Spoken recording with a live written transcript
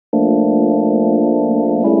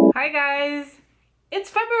Hi guys,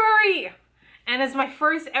 it's February and it's my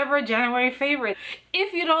first ever January favorite.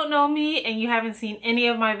 If you don't know me and you haven't seen any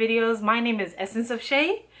of my videos, my name is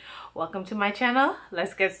EssenceofShay. Welcome to my channel.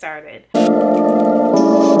 Let's get started.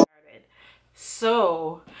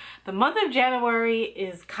 So the month of January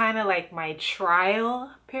is kind of like my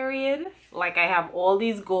trial period. Like I have all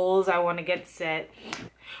these goals I want to get set.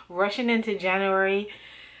 Rushing into January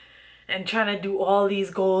and trying to do all these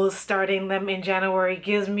goals, starting them in January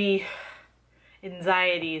gives me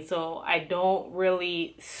anxiety. So I don't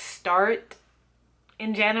really start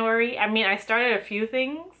in January. I mean, I started a few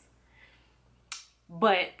things,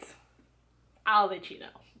 but I'll let you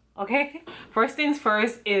know, okay? First things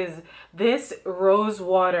first is this rose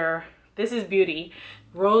water. This is Beauty.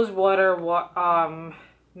 Rose water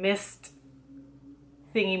mist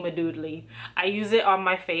thingy madoodly. I use it on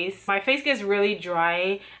my face. My face gets really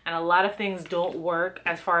dry and a lot of things don't work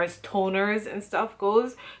as far as toners and stuff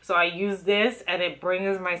goes. So I use this and it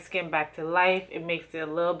brings my skin back to life. It makes it a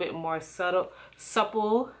little bit more supple.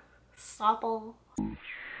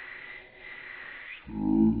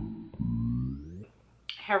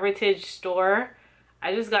 Heritage store.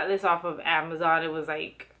 I just got this off of Amazon. It was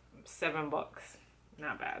like $7.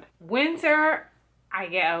 Not bad. Winter, I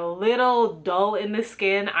get a little dull in the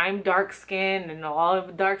skin. I'm dark skinned and all of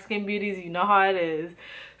the dark skin beauties, you know how it is.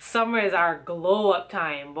 Summer is our glow up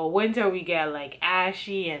time, but winter we get like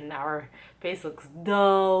ashy and our face looks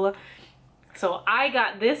dull. So I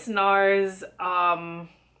got this NARS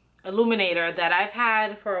Illuminator that I've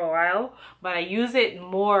had for a while, but I use it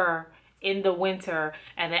more in the winter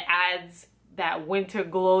and it adds that winter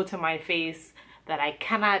glow to my face that I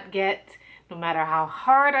cannot get no matter how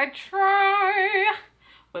hard I try.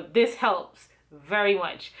 But this helps very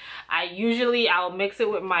much. I'll mix it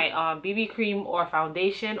with my BB cream or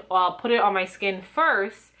foundation, or I'll put it on my skin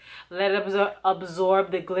first, let it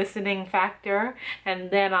absorb the glistening factor,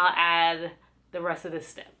 and then I'll add the rest of the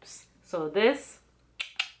steps. So this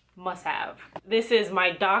must have. This is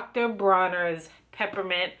my Dr. Bronners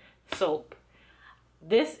Peppermint soap.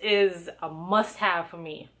 This is a must have for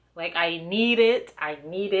me. Like I need it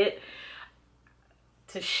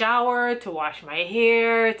to shower, to wash my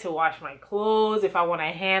hair, to wash my clothes, if I want to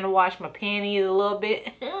hand wash my panties a little bit.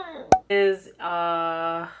 Is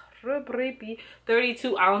a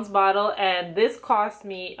 32-ounce bottle and this cost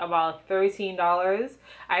me about $13.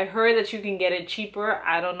 I heard that you can get it cheaper.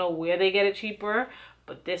 I don't know where they get it cheaper,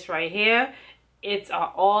 but this right here, it's an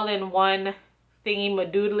all-in-one thingy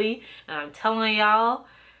madoodly, and I'm telling y'all,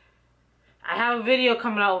 I have a video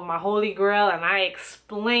coming out with my holy grail and I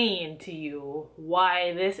explain to you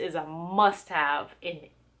why this is a must-have in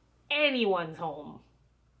anyone's home.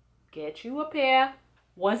 Get you a pair.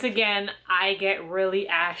 Once again, I get really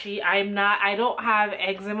ashy. I don't have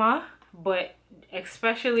eczema, but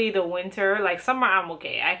especially the winter, like summer I'm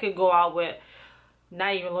okay. I could go out with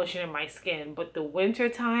not even lotion in my skin, but the winter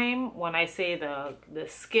time, when I say the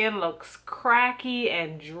skin looks cracky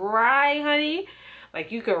and dry, honey, like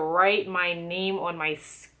you could write my name on my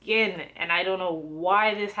skin and I don't know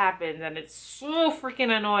why this happens and it's so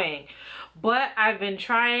freaking annoying. But I've been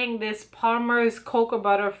trying this Palmer's Cocoa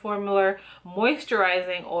Butter Formula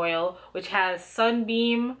Moisturizing Oil, which has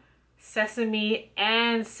sunbeam, sesame,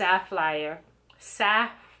 and safflower.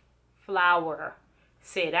 Safflower.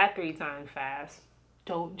 Say that 3 times fast.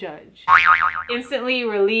 Don't judge. Instantly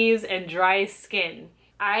relieves and dries skin.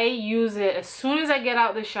 I use it as soon as I get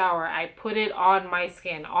out the shower. I put it on my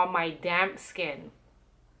skin, on my damp skin.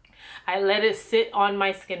 I let it sit on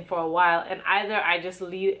my skin for a while, and either I just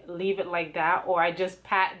leave it like that, or I just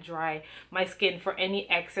pat dry my skin for any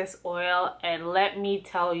excess oil. And let me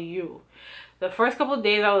tell you, the first couple of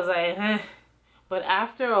days I was like, eh. But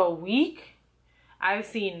after a week, I've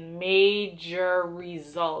seen major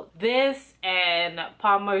results. This and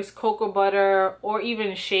Palmer's Cocoa Butter or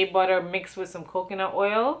even shea butter mixed with some coconut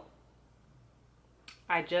oil.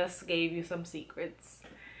 I just gave you some secrets.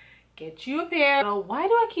 Get you a pair. Why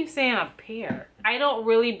do I keep saying a pair? I don't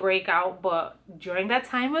really break out, but during that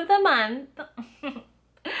time of the month,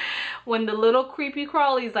 when the little creepy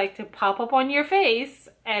crawlies like to pop up on your face,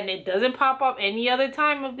 and it doesn't pop up any other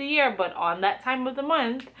time of the year, but on that time of the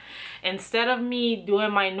month, instead of me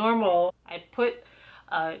doing my normal, I put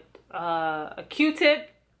a Q-tip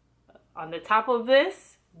on the top of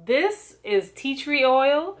this. This is tea tree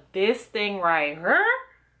oil. This thing right here,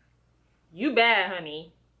 you bad,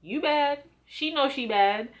 honey. You bad. She knows she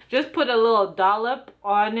bad. Just put a little dollop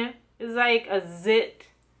on it. It's like a zit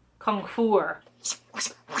kung fu-er.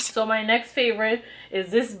 So my next favorite is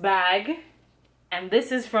this bag, and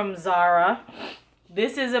this is from Zara.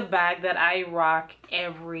 This is a bag that I rock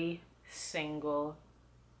every single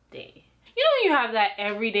day. You know, you have that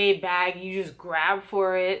everyday bag, you just grab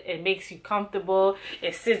for it, it makes you comfortable,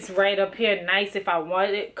 it sits right up here nice if I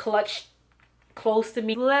want it clutched close to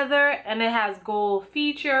me. Leather, and it has gold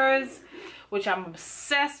features, which I'm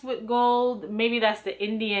obsessed with gold. Maybe that's the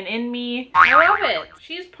Indian in me. I love it.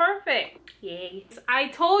 She's perfect. Yay. I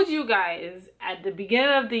told you guys at the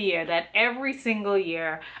beginning of the year that every single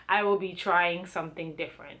year I will be trying something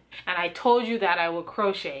different. And I told you that I will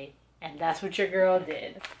crochet, and that's what your girl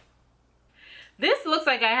did. This looks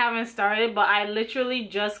like I haven't started, but I literally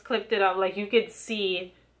just clipped it off. Like you could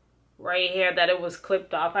see right here that it was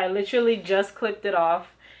clipped off. I literally just clipped it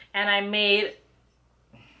off, and I'm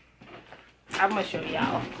gonna show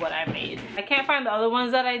y'all what I made. I can't find the other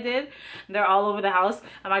ones that I did. They're all over the house,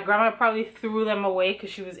 and my grandma probably threw them away because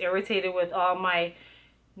she was irritated with all my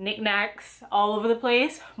knickknacks all over the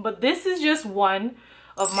place. But this is just one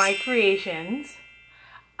of my creations.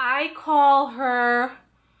 I call her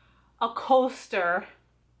a coaster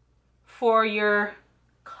for your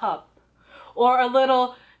cup, or a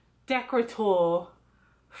little decorator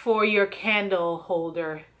for your candle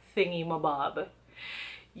holder thingy mabob.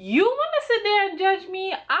 You want to sit there and judge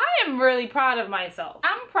me? I am really proud of myself.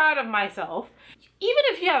 I'm proud of myself. Even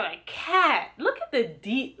if you have a cat, look at the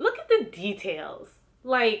details.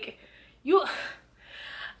 Like,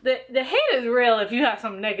 the hate is real if you have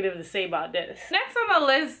something negative to say about this. Next on the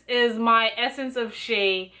list is my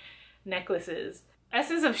EssenceofShay necklaces.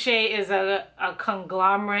 EssenceofShay is a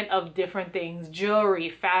conglomerate of different things: jewelry,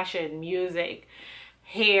 fashion, music,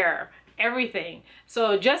 hair, everything.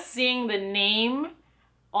 So just seeing the name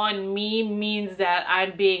on me means that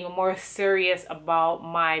I'm being more serious about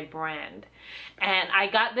my brand. And I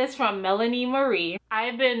got this from Melanie Marie.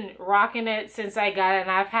 I've been rocking it since I got it,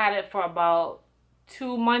 and I've had it for about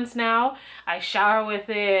 2 months now. I shower with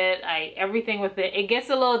it, everything with it. It gets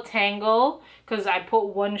a little tangled because I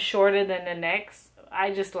put one shorter than the next.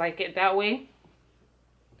 I just like it that way.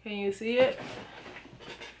 Can you see it?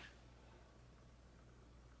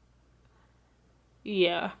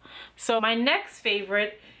 Yeah. So my next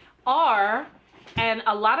favorite are, and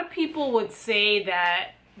a lot of people would say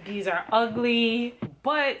that these are ugly,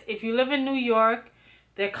 but if you live in New York,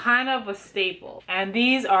 they're kind of a staple. And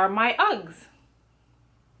these are my UGGs.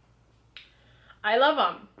 I love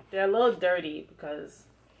them. They're a little dirty because,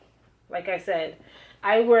 like I said,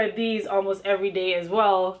 I wear these almost every day as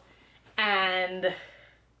well, and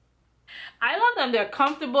I love them. They're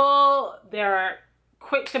comfortable, they're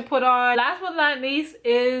quick to put on. Last but not least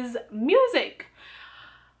is music.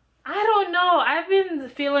 I don't know, I've been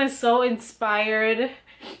feeling so inspired,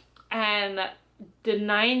 and the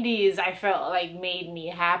 90s I felt like made me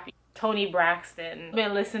happy. Toni Braxton. I've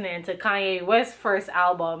been listening to Kanye West's first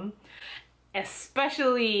album,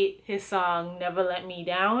 especially his song Never Let Me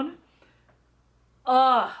Down.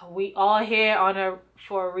 We all here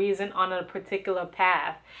for a reason, on a particular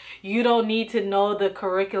path. You don't need to know the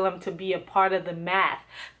curriculum to be a part of the math.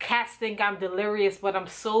 Cats think I'm delirious, but I'm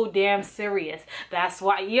so damn serious. That's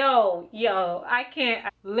why, yo, I can't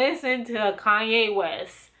listen to Kanye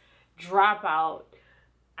West Dropout.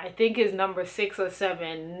 I think it's number 6 or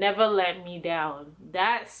 7, Never Let Me Down.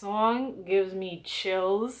 That song gives me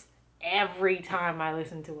chills every time I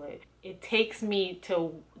listen to it. It takes me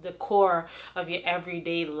to the core of your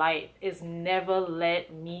everyday life. It's never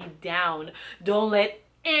let me down. Don't let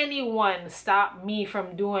anyone stop me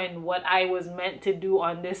from doing what I was meant to do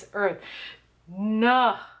on this earth.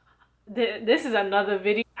 No, this is another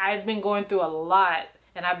video. I've been going through a lot,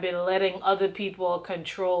 and I've been letting other people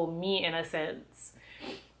control me in a sense.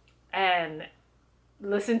 And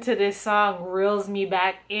listen to this song, reels me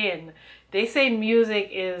back in. They say music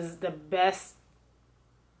is the best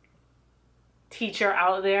teacher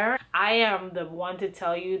out there. I am the one to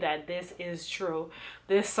tell you that this is true.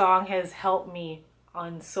 This song has helped me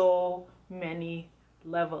on so many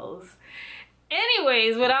levels.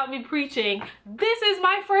 Anyways, without me preaching, this is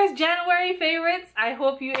my first January favorites. I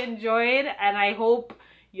hope you enjoyed, and I hope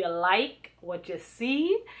you like what you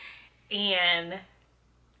see, and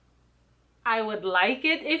I would like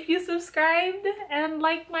it if you subscribed and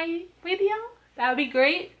liked my video. That would be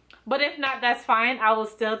great. But if not, that's fine. I will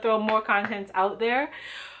still throw more content out there.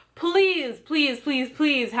 Please, please, please,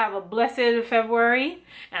 please have a blessed February,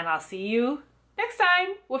 and I'll see you next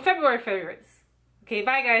time with February favorites. Okay,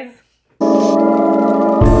 bye guys.